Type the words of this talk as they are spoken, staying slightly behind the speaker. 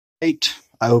Tonight,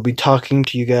 I will be talking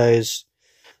to you guys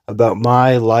about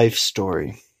my life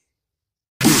story.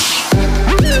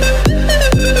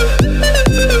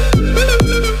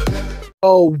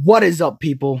 Oh, what is up,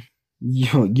 people?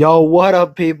 Yo, what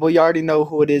up, people? You already know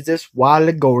who it is. It's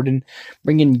Wylie Gordon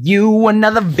bringing you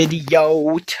another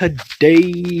video.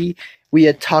 Today, we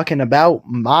are talking about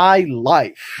my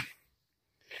life.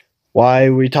 Why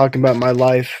are we talking about my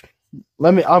life?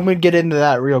 I'm gonna get into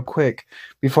that real quick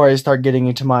before I start getting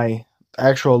into my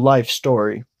actual life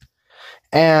story.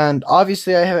 And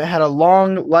obviously I haven't had a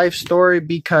long life story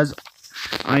because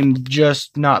I'm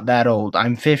just not that old.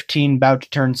 I'm 15, about to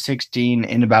turn 16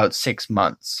 in about 6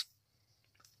 months.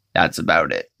 That's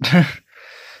about it.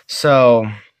 So,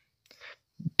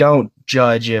 don't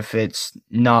judge if it's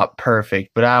not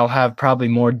perfect, but I'll have probably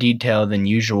more detail than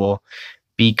usual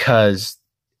because,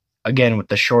 again, with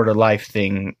the shorter life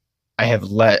thing, I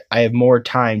have more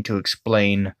time to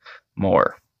explain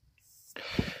more.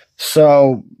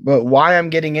 So, but why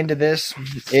I'm getting into this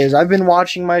is I've been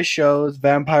watching my shows,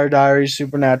 Vampire Diaries,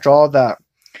 Supernatural, all that.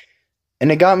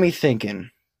 And it got me thinking,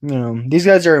 these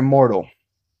guys are immortal.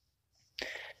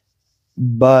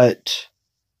 But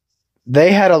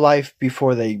they had a life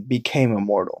before they became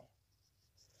immortal.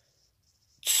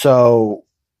 So,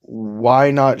 why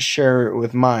not share it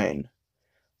with mine?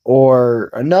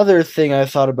 Or another thing I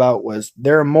thought about was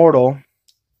they're immortal.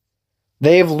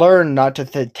 They've learned not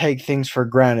to take things for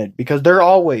granted because they're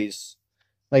always,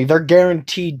 they're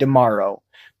guaranteed tomorrow.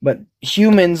 But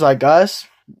humans like us,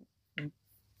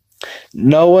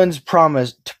 no one's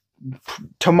promised.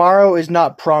 Tomorrow is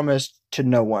not promised to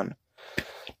no one.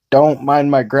 Don't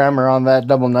mind my grammar on that,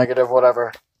 double negative,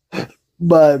 whatever.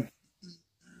 But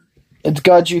it's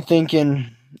got you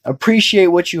thinking, appreciate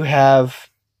what you have,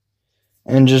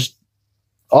 and just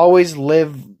always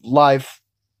live life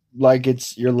like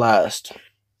it's your last.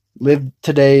 Live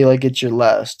today like it's your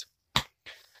last.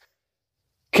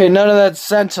 Okay, none of that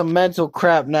sentimental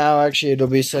crap now. Actually, it'll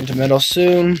be sentimental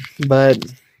soon, but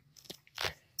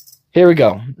here we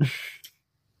go.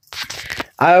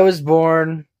 I was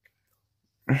born...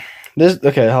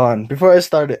 Okay, hold on. I'm just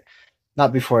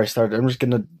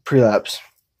gonna prelapse.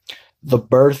 The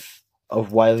birth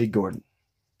of Wylie Gordon.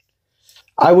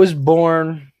 I was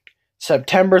born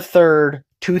September 3rd,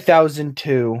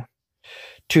 2002,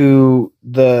 to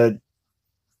the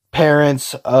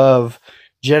parents of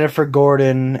Jennifer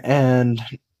Gordon and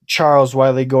Charles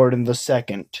Wylie Gordon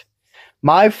II.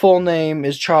 My full name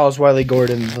is Charles Wylie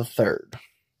Gordon III.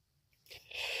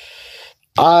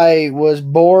 I was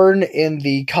born in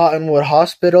the Cottonwood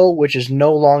Hospital, which is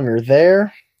no longer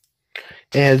there.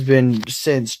 It has been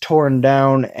since torn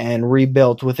down and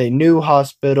rebuilt with a new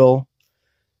hospital.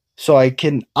 So I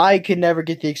can never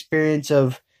get the experience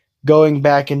of going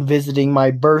back and visiting my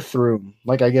birth room,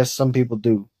 like I guess some people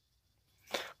do.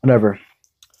 Whatever.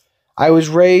 I was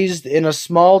raised in a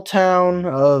small town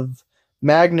of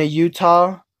Magna,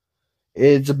 Utah.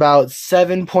 It's about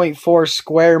 7.4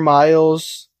 square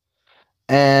miles.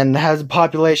 And has a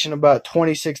population of about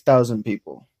 26,000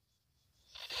 people.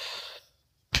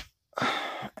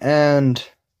 And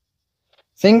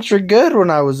things were good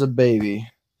when I was a baby.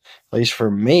 At least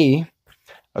for me.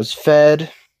 I was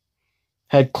fed,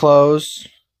 had clothes,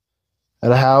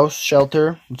 had a house,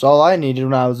 shelter. That's all I needed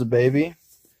when I was a baby.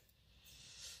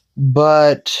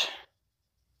 But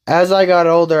as I got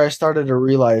older, I started to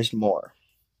realize more.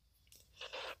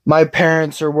 My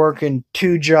parents are working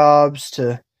 2 jobs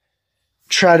to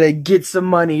try to get some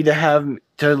money to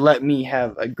let me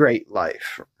have a great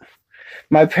life.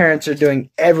 My parents are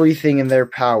doing everything in their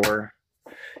power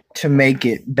to make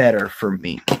it better for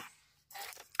me.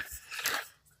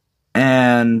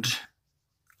 And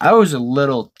I was a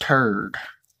little turd.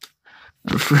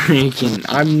 Freaking,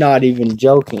 I'm not even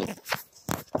joking.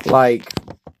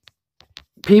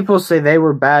 People say they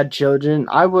were bad children.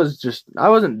 I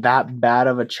wasn't that bad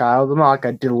of a child. I'm not like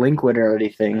a delinquent or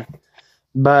anything.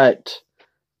 But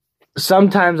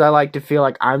sometimes I like to feel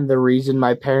like I'm the reason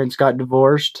my parents got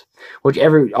divorced, which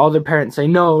all the parents say,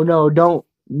 no, don't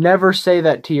never say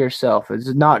that to yourself.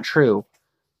 It's not true.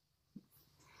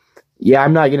 Yeah,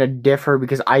 I'm not going to differ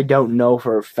because I don't know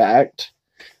for a fact,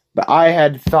 but I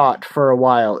had thought for a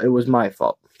while it was my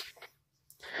fault.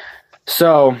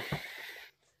 So,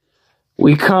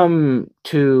 we come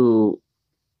to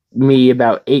me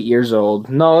about 8 years old.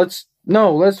 Let's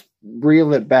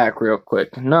reel it back real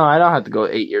quick. No, I don't have to go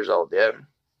 8 years old yet.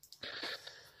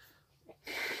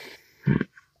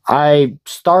 I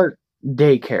start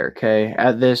daycare, okay,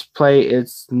 at this place.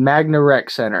 It's Magna Rec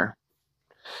Center.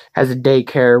 Has a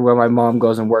daycare where my mom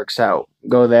goes and works out.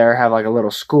 Go there, have like a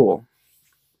little school.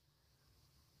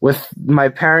 with my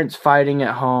parents fighting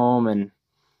at home and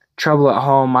trouble at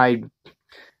home, I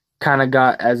kind of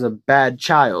got as a bad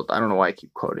child. I don't know why I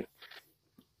keep quoting.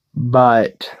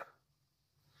 But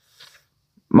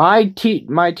my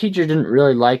teacher didn't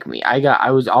really like me.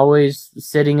 I was always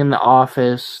sitting in the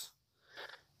office,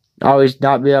 always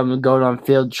not being able to go on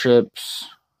field trips.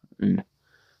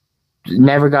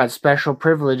 Never got special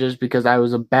privileges because I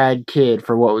was a bad kid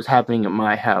for what was happening at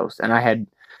my house. And I had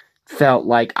felt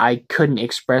like I couldn't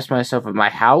express myself at my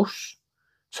house,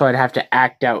 so I'd have to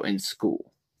act out in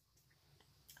school.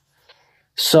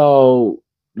 So,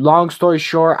 long story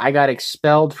short, I got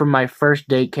expelled from my first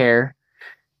daycare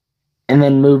and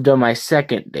then moved on my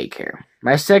second daycare.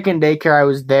 My second daycare, I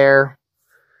was there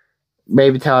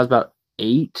maybe till I was about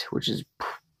 8, which is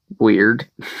weird.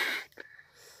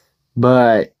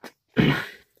 But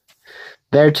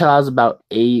there till I was about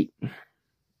 8.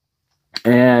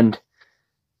 And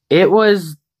it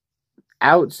was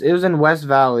in West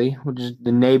Valley, which is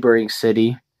the neighboring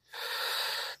city.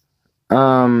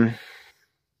 It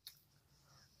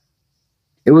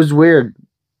was weird.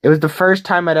 It was the first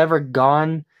time I'd ever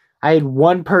gone. I had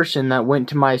one person that went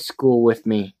to my school with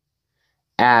me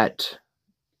at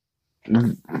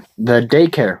the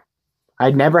daycare.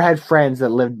 I'd never had friends that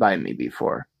lived by me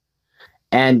before.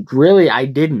 And really, I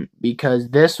didn't, because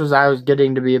I was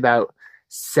getting to be about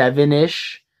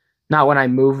 7-ish. Not when I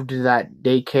moved to that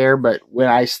daycare, but when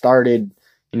I started,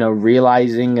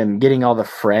 realizing and getting all the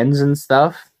friends and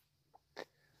stuff.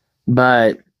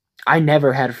 But I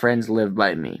never had friends live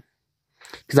by me,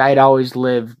 because I had always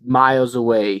lived miles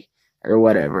away or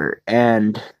whatever.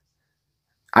 And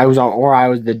I was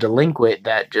the delinquent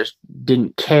that just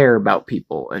didn't care about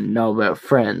people and know about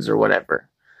friends or whatever.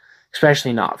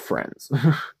 Especially not friends.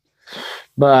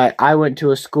 But I went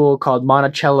to a school called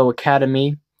Monticello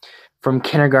Academy from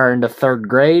kindergarten to 3rd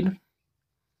grade.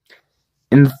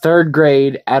 In the 3rd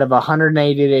grade, out of a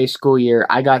 180-day school year,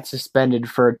 I got suspended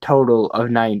for a total of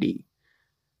 90.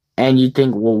 And you'd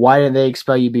think, well, why didn't they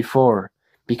expel you before?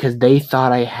 Because they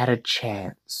thought I had a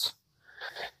chance.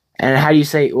 And how do you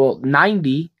say, well,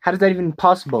 90? How is that even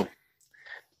possible?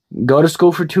 Go to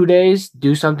school for 2 days,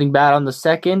 do something bad on the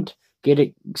 2nd, get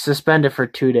it suspended for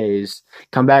 2 days.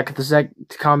 Come back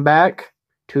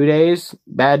 2 days,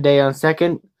 bad day on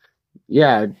 2nd.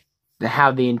 Yeah,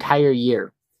 have the entire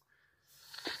year.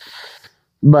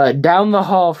 But down the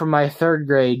hall from my 3rd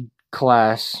grade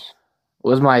class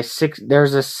was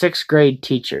there's a 6th grade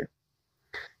teacher.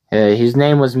 His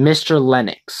name was Mr.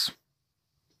 Lennox.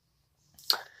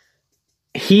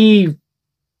 He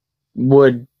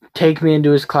would take me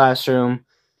into his classroom.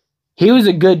 He was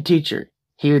a good teacher.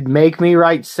 He would make me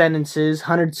write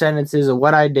 100 sentences of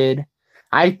what I did.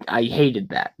 I hated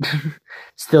that.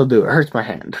 Still do. It hurts my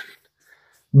hand.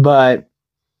 But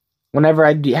whenever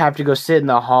I'd have to go sit in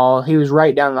the hall, he was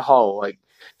right down the hall.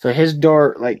 So his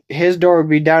door would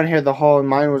be down here in the hall, and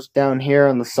mine was down here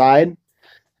on the side.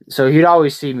 So he'd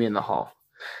always see me in the hall.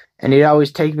 And he'd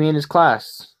always take me in his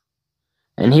class.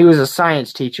 And he was a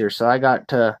science teacher, so I got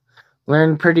to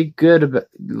learn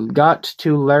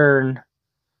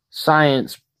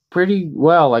science pretty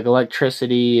well, like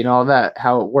electricity and all that,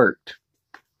 how it worked.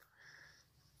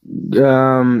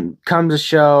 Come to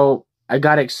show, I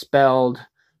got expelled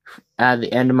at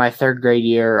the end of my 3rd grade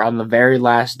year on the very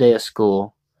last day of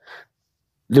school.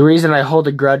 The reason I hold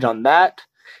a grudge on that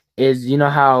is, you know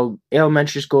how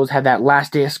elementary schools have that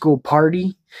last day of school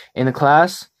party in the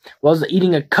class? Well, I was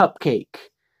eating a cupcake,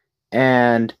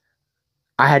 and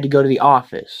I had to go to the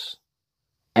office.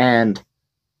 And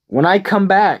when I come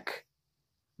back,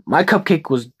 my cupcake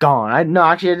was gone. I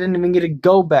didn't even get to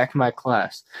go back to my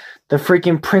class. The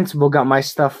freaking principal got my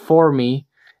stuff for me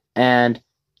and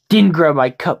didn't grab my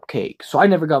cupcake. So I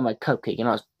never got my cupcake, and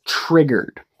I was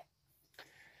triggered.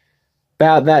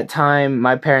 About that time,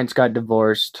 my parents got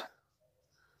divorced,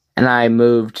 and I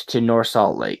moved to North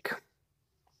Salt Lake.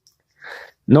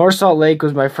 North Salt Lake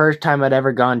was my first time I'd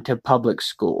ever gone to public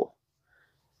school.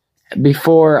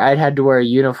 Before, I'd had to wear a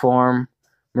uniform,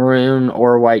 maroon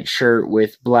or white shirt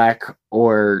with black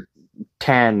or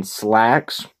tan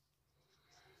slacks.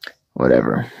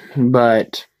 Whatever.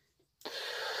 But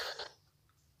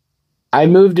I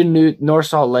moved to North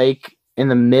Salt Lake in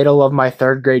the middle of my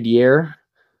 3rd grade year.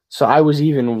 So I was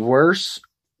even worse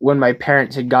when my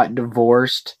parents had got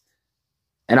divorced,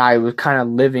 and I was kind of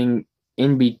living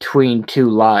in between 2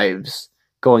 lives,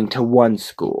 going to one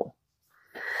school.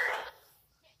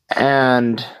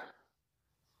 And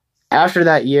after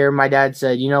that year, my dad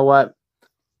said, you know what?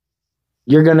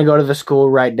 You're going to go to the school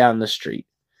right down the street.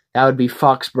 That would be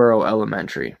Foxborough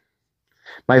Elementary.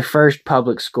 My first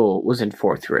public school was in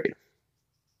 4th grade.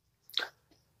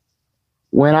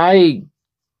 when I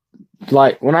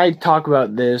talk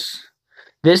about this,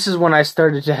 this is when I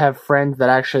started to have friends that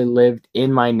actually lived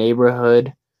in my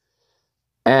neighborhood.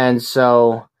 And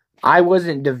so I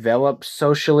wasn't developed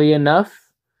socially enough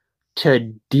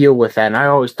to deal with that. And I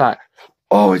always thought,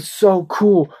 oh, it's so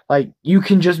cool. Like, you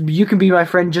can be my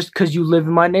friend just because you live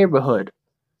in my neighborhood.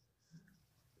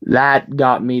 That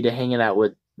got me to hanging out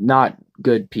with not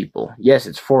good people. Yes,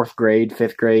 it's 4th grade,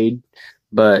 5th grade,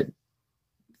 but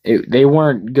they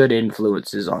weren't good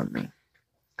influences on me.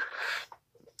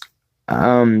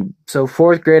 So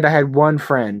 4th grade, I had one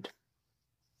friend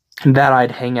that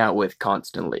I'd hang out with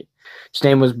constantly. His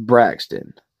name was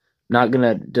Braxton. Not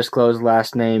gonna disclose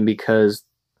last name because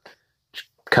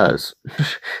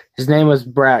his name was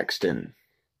Braxton.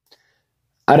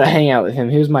 I'd hang out with him.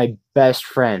 He was my best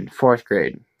friend, 4th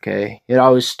grade. Okay, I'd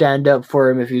always stand up for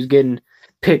him if he was getting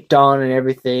picked on and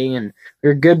everything, and we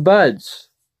were good buds.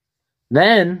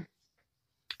 Then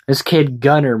this kid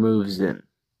Gunner moves in.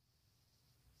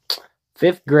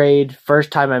 5th grade,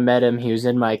 first time I met him, he was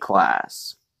in my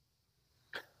class.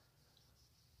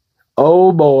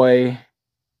 Oh boy,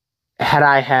 had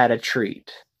I had a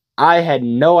treat. I had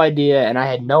no idea, and I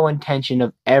had no intention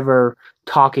of ever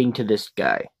talking to this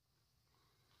guy.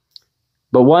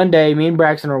 But one day, me and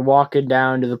Braxton were walking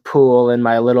down to the pool in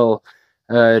my little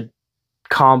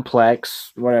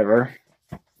complex, whatever,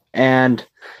 and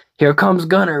here comes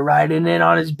Gunner riding in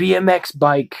on his BMX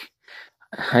bike.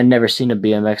 I'd never seen a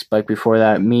BMX bike before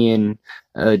that. Me and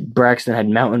Braxton had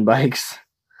mountain bikes.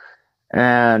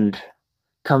 And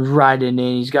comes riding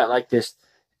in. He's got like this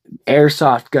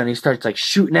airsoft gun. He starts like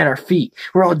shooting at our feet.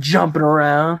 We're all jumping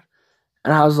around.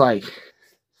 And I was like,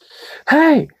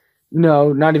 hey,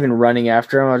 not even running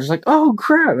after him. I was just like, oh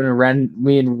crap. And ran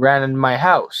into my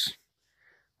house.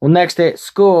 Well, next day at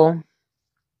school,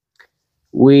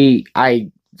 I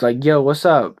was like, yo, what's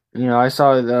up? I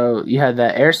saw you had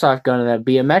that airsoft gun and that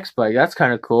BMX bike. That's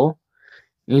kind of cool.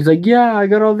 And he's like, yeah, I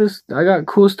got all this. I got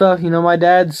cool stuff. My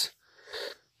dad's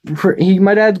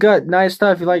got nice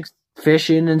stuff. He likes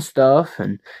fishing and stuff,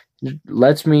 and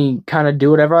lets me kind of do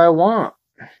whatever I want.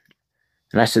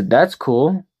 And I said, that's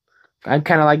cool. I'm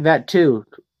kind of like that too.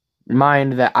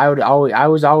 Mind that I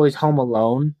was always home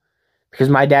alone because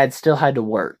my dad still had to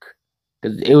work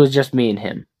because it was just me and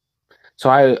him. So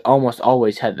I almost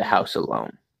always had the house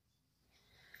alone.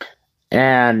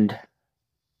 And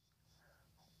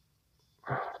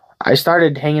I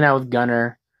started hanging out with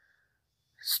Gunner,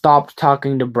 stopped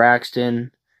talking to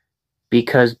Braxton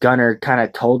because Gunner kind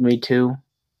of told me to.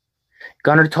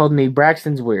 Gunner told me,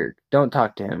 Braxton's weird, don't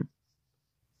talk to him.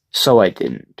 So I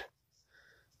didn't.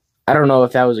 I don't know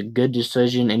if that was a good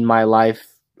decision in my life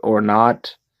or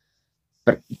not,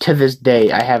 but to this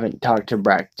day, I haven't talked to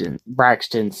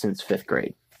Braxton since 5th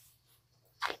grade.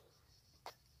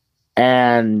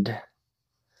 And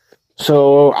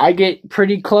so I get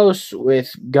pretty close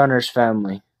with Gunner's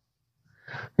family.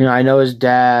 I know his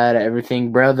dad,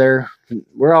 everything, brother.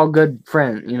 We're all good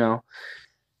friends,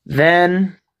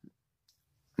 Then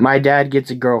my dad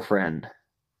gets a girlfriend.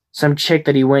 Some chick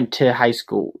that he went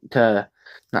to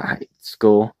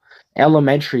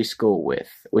elementary school with,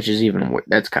 which is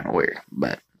that's kind of weird,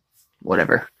 but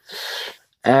whatever.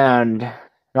 And I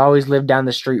always lived down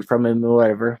the street from him or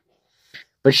whatever.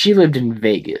 But she lived in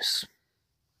Vegas.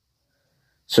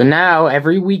 So now,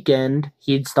 every weekend,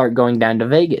 he'd start going down to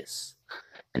Vegas.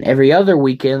 And every other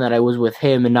weekend that I was with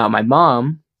him and not my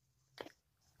mom,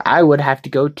 I would have to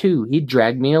go too. He'd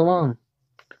drag me along.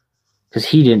 Because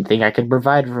he didn't think I could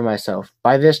provide for myself.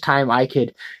 By this time, I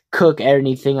could cook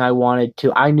anything I wanted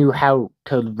to. I knew how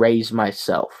to raise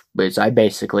myself, but I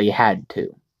basically had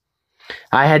to.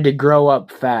 I had to grow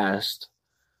up fast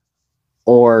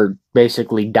or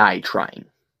basically die trying.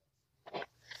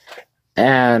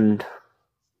 And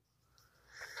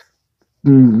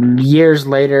years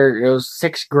later, it was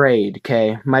 6th grade,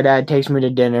 okay? My dad takes me to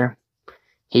dinner.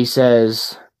 He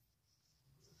says,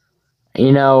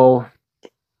 I'm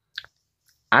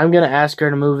going to ask her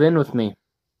to move in with me.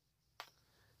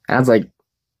 And I was like,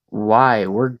 why?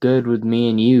 We're good with me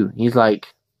and you. He's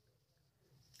like,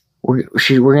 we're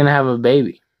going to have a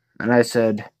baby. And I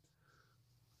said,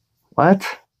 what?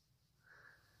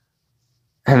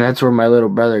 And that's where my little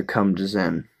brother comes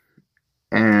in.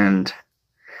 And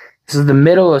this is the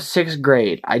middle of 6th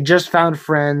grade. I just found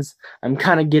friends. I'm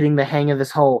kind of getting the hang of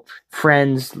this whole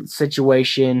friends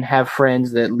situation. Have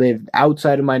friends that live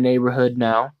outside of my neighborhood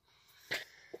now.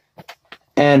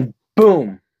 And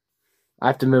boom, I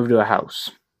have to move to a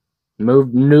house.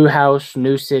 New house,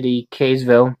 new city,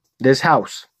 Kaysville, this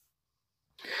house.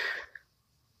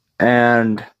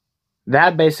 And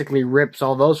that basically rips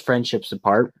all those friendships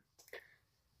apart.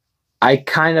 I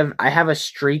have a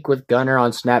streak with Gunner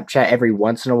on Snapchat every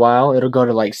once in a while. It'll go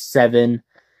to like 7,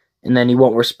 and then he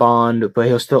won't respond, but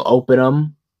he'll still open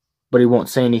them, but he won't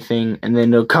say anything, and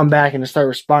then he'll come back and he'll start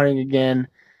responding again,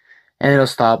 and it'll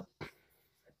stop.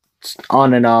 It's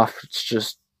on and off. It's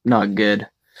just not good.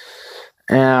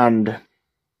 And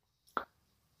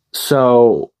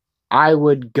so I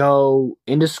would go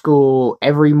into school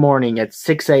every morning at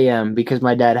 6 a.m. because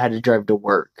my dad had to drive to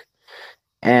work.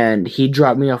 And he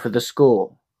dropped me off at the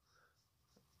school.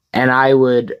 And I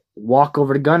would walk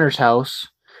over to Gunner's house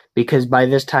because by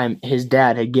this time his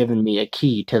dad had given me a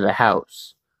key to the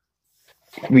house.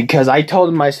 Because I told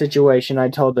him my situation. I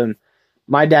told him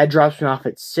my dad drops me off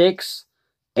at 6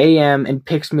 a.m. and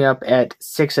picks me up at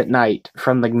 6 at night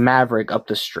from the Maverick up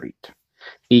the street.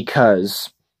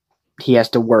 Because he has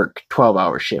to work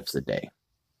 12-hour shifts a day.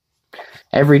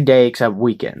 Every day except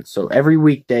weekends. So every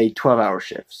weekday, 12-hour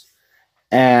shifts.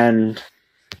 And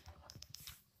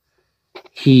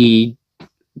he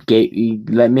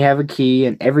let me have a key,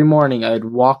 and every morning I'd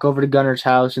walk over to Gunner's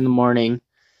house in the morning.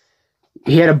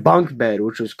 He had a bunk bed,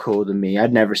 which was cool to me.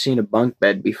 I'd never seen a bunk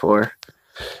bed before.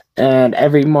 And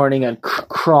every morning I'd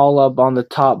crawl up on the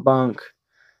top bunk,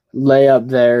 lay up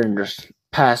there, and just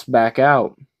pass back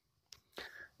out.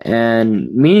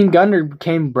 And me and Gunner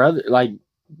became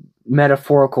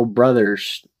metaphorical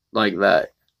brothers like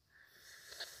that.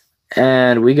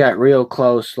 And we got real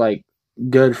close, like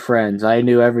good friends. I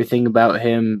knew everything about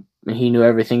him, and he knew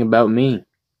everything about me.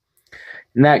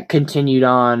 And that continued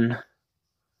on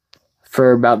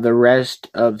for about the rest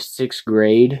of 6th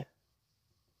grade.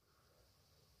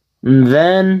 And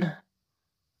then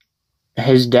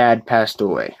his dad passed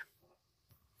away.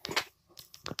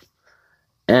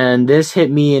 And this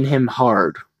hit me and him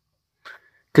hard.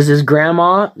 Because his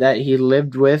grandma that he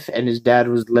lived with, and his dad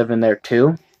was living there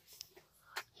too,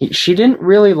 she didn't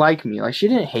really like me. Like, she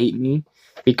didn't hate me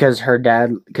because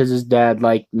his dad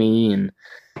liked me and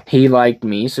he liked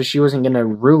me, so she wasn't going to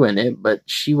ruin it, but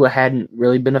she hadn't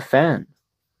really been a fan.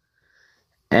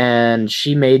 And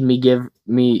she made me give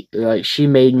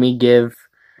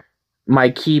my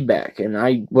key back, and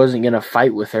I wasn't going to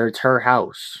fight with her. It's her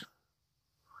house.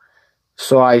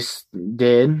 So I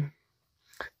did.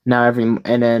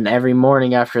 Then every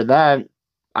morning after that,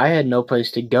 I had no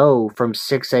place to go from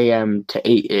 6 a.m. to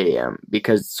 8 a.m.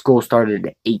 because school started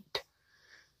at 8.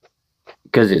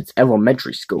 Because it's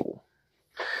elementary school.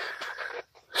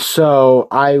 So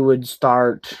I would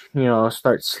start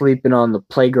sleeping on the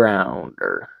playground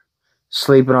or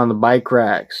sleeping on the bike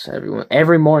racks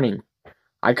every morning.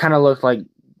 I kind of looked like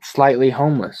slightly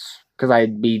homeless because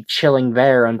I'd be chilling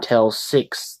there until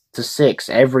 6 to 6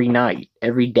 every night,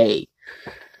 every day.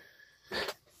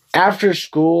 After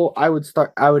school, I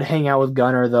would hang out with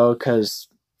Gunner though, because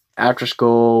after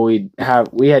school we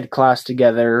had class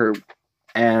together,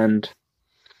 and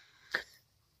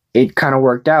it kind of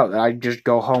worked out. I'd just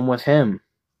go home with him,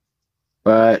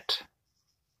 but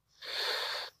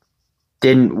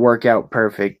didn't work out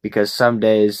perfect because some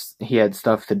days he had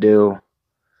stuff to do,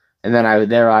 and then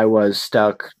I was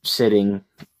stuck sitting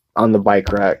on the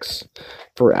bike racks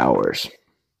for hours,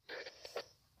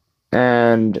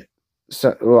 and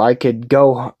so I couldn't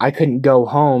go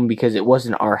home because it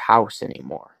wasn't our house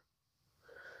anymore.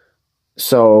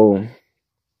 So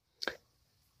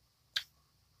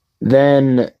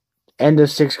then end of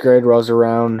 6th grade rolls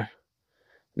around.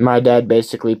 My dad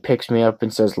basically picks me up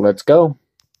and says, "Let's go."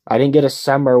 I didn't get a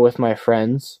summer with my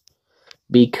friends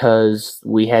because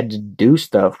we had to do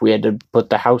stuff. We had to put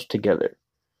the house together.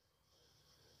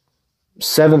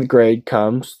 7th grade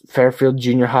comes, Fairfield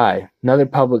Junior High, another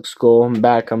public school. I'm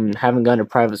back. I haven't gone to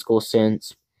private school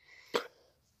since.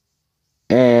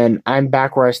 And I'm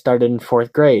back where I started in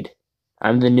 4th grade.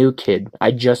 I'm the new kid.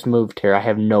 I just moved here. I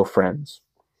have no friends.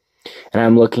 And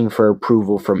I'm looking for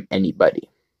approval from anybody.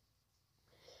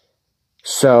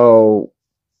 So,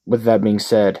 with that being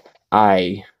said,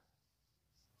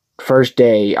 first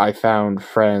day I found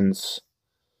friends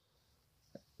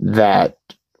that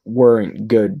weren't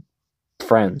good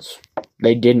friends.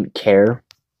 They didn't care.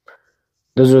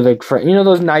 Those are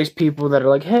those nice people that are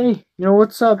like, "Hey,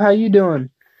 what's up? How you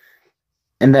doing?"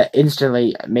 And that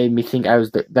instantly made me think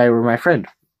they were my friend,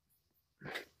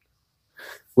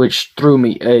 which threw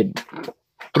me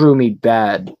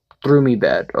bad.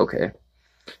 Okay,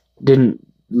 didn't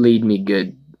lead me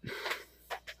good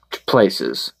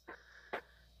places.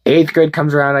 8th grade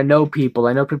comes around. I know people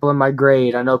in my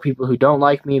grade. I know people who don't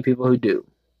like me and people who do.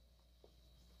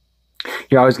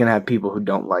 You're always going to have people who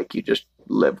don't like you. Just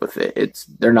live with it.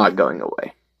 They're not going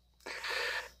away.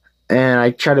 And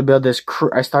I tried to build this crew.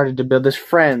 I started to build this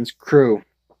friends crew.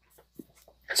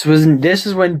 This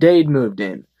is when Dade moved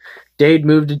in. Dade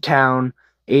moved to town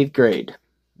 8th grade,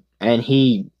 and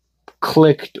he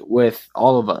clicked with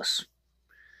all of us.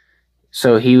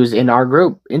 So he was in our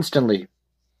group instantly.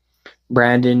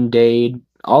 Brandon, Dade,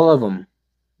 all of them.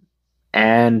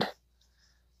 And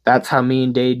that's how me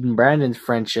and Dade and Brandon's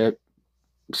friendship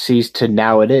ceased to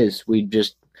now it is. We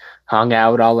just hung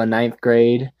out all in 9th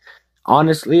grade.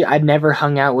 Honestly, I'd never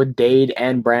hung out with Dade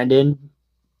and Brandon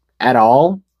at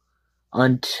all till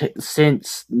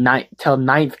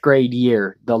 9th grade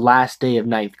year, the last day of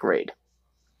 9th grade.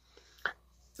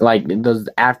 Like those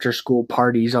after school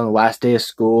parties on the last day of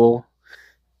school,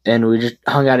 and we just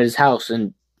hung out at his house,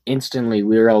 and instantly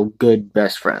we were all good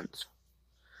best friends.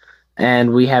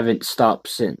 And we haven't stopped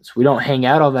since. We don't hang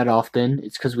out all that often.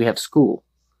 It's because we have school.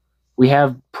 We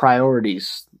have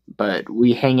priorities, but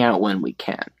we hang out when we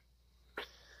can.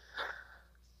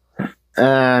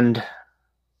 And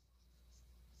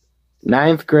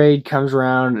 9th grade comes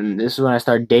around, and this is when I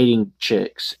start dating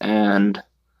chicks. And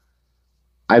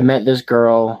I met this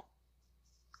girl,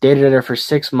 dated her for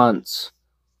 6 months,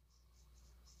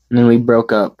 and then we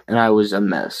broke up, and I was a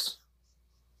mess.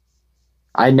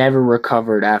 I never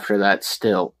recovered after that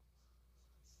still.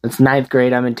 It's 9th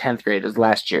grade, I'm in 10th grade. It was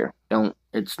last year.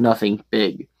 It's nothing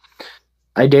big.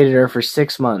 I dated her for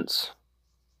 6 months.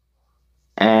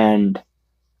 And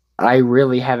I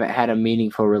really haven't had a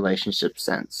meaningful relationship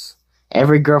since.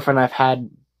 Every girlfriend I've had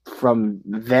from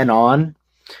then on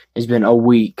has been a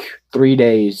week, 3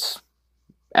 days,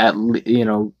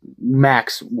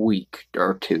 max week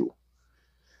or two.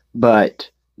 But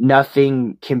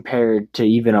nothing compared to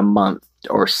even a month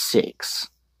or 6.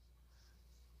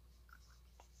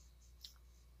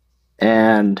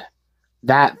 And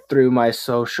that through my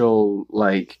social,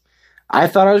 I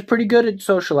thought I was pretty good at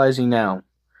socializing now.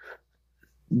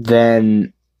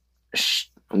 Then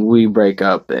we break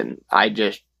up and I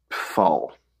just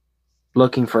fall,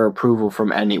 looking for approval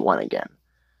from anyone again.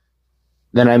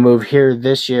 Then I moved here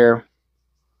this year,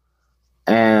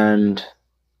 and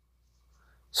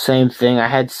same thing. I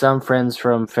had some friends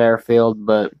from Fairfield,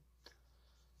 but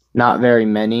not very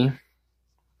many,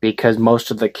 because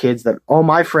most of the kids all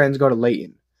my friends go to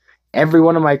Layton. Every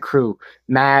one of my crew,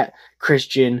 Matt,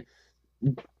 Christian,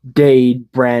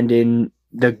 Dade, Brandon,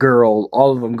 the girl,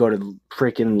 all of them go to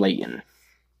freaking Layton.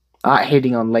 Not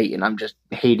hating on Layton, I'm just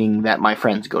hating that my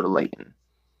friends go to Layton.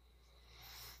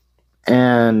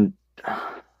 And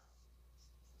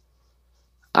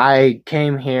I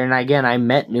came here, and again, I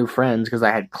met new friends because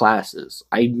I had classes.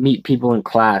 I meet people in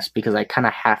class because I kind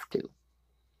of have to.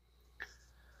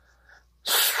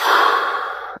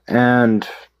 And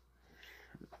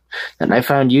I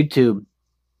found YouTube,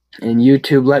 and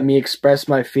YouTube let me express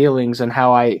my feelings and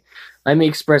let me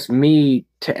express me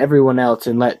to everyone else,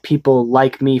 and let people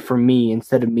like me for me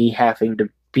instead of me having to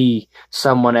be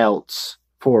someone else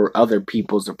for other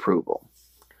people's approval.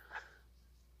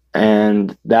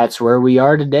 And that's where we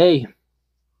are today.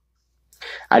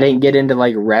 I didn't get into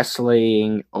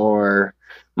wrestling or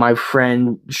my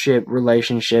friendship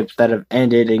relationships that have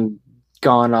ended and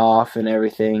gone off and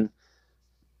everything.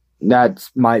 That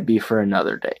might be for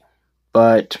another day.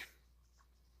 But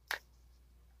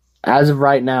as of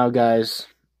right now, guys,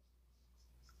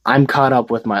 I'm caught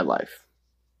up with my life.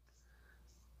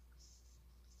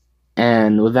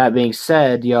 And with that being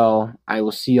said, y'all, I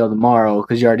will see y'all tomorrow,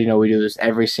 because you already know we do this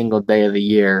every single day of the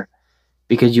year,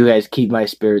 because you guys keep my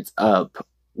spirits up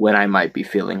when I might be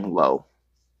feeling low.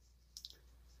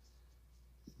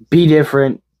 Be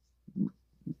different.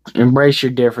 Embrace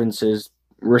your differences.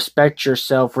 Respect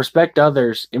yourself. Respect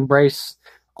others. Embrace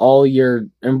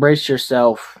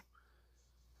yourself.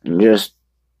 And just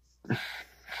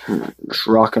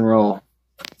rock and roll.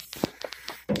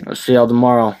 I'll see y'all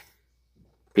tomorrow.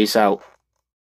 Peace out.